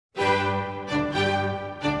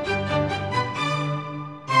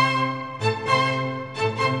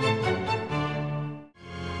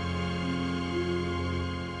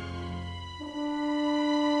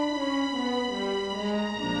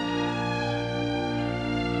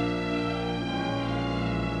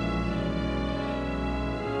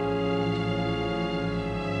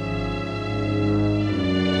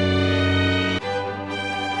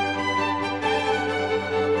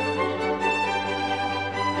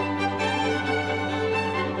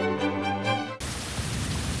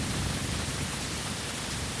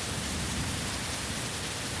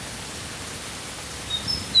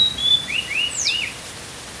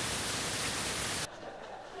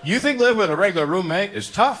You think living with a regular roommate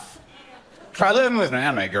is tough? Try living with an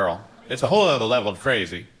anime girl. It's a whole other level of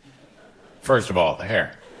crazy. First of all, the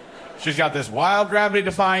hair. She's got this wild,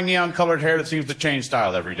 gravity-defying neon-colored hair that seems to change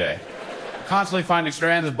style every day. Constantly finding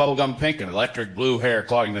strands of bubblegum pink and electric blue hair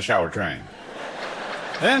clogging the shower train.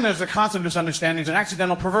 Then there's the constant misunderstandings and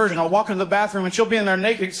accidental perversion. I'll walk into the bathroom and she'll be in there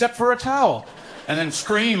naked except for a towel. And then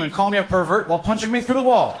scream and call me a pervert while punching me through the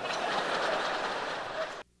wall.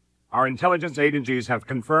 Our intelligence agencies have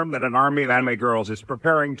confirmed that an army of anime girls is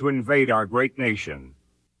preparing to invade our great nation.